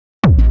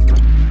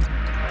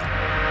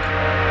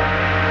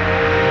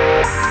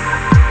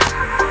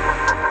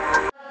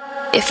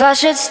if I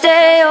should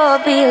stay or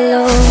be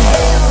alone.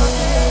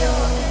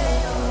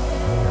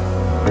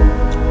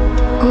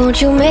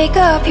 Won't you make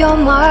up your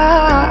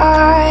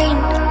mind?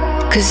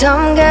 'Cause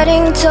I'm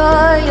getting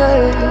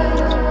tired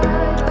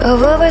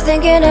of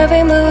overthinking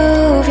every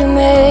move you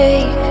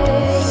make.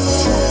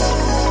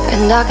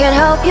 And I can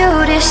help you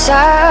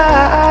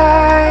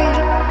decide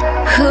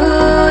who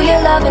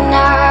you're loving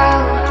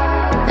now,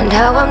 and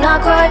how I'm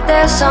not quite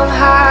there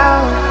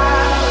somehow.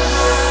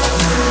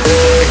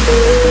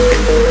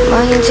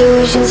 My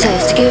intuition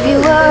says to give you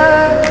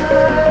up,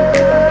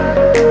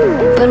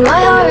 but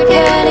my heart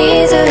can't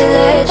easily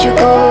let you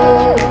go.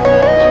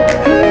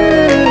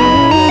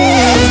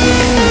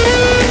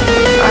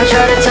 I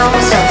try to tell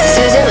myself this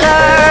isn't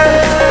love,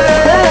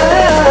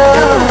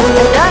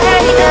 and I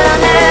hate that I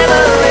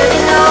never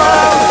really know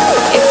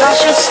if I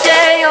should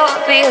stay or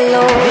be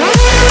alone.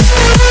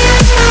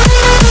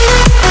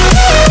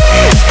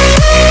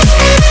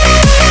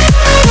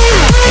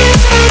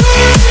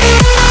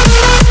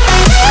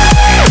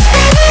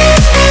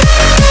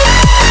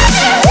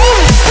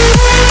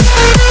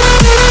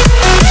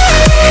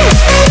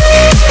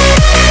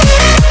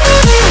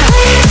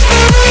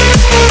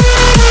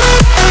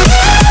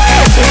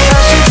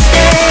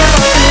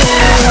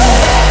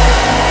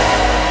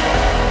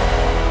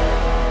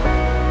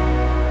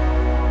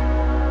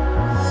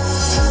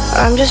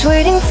 I'm just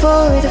waiting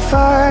for the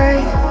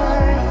fire,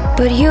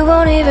 but you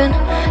won't even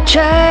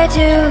try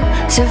to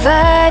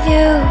survive.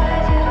 You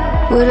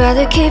would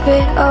rather keep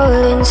it all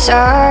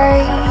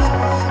inside,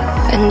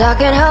 and I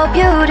can help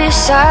you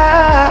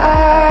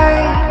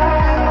decide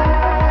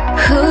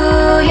who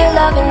you're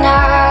loving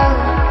now,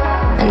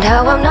 and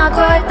how I'm not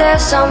quite there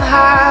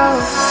somehow.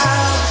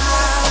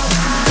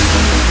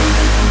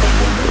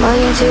 My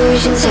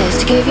intuition says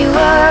to give you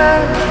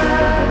up,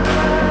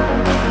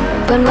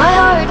 but my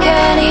heart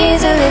can't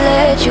easily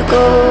let you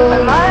go.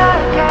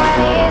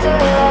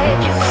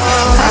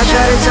 I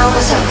try to tell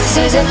myself this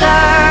isn't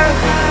love,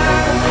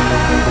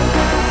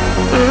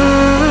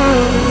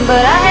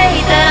 but I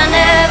hate that I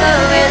never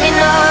really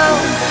know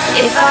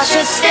if I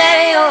should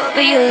stay or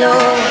be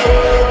alone.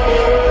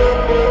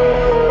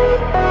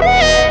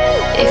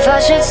 If I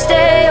should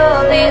stay or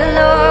be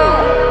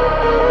alone.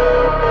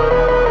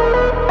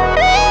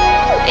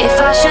 If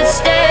I should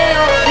stay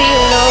or be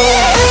alone.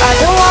 I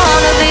don't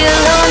wanna be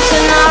alone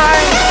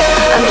tonight.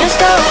 I'm just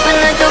hoping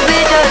that you'll be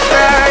just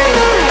right.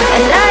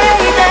 And I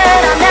hate that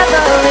I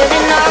never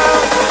really know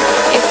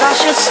if I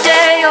should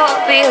stay or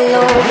be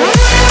alone.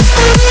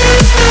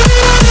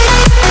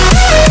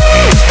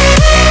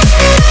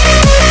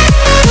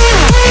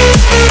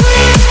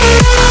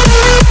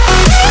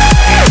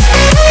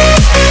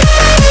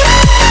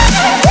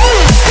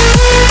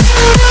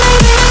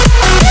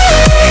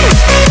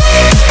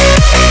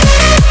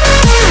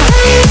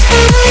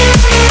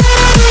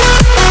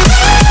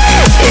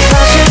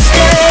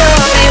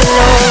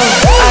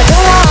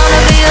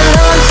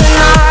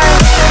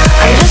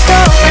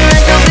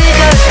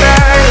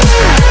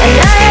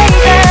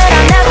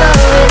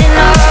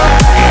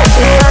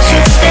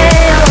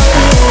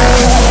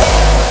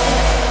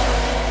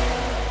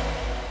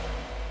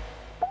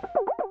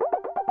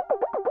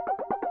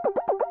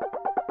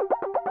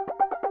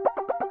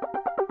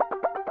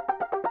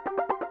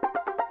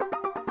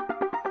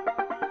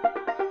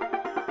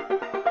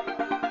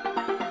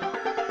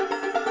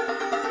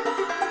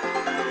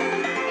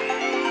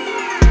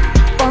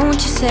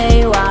 Won't you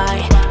say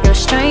why you're a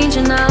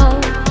stranger now?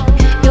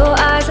 Your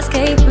eyes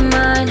escaping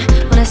mine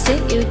when I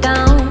sit you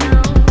down.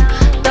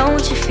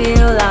 Don't you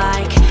feel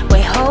like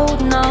we're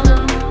holding on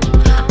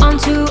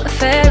onto a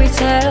fairy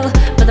tale,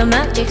 but the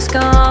magic's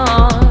gone?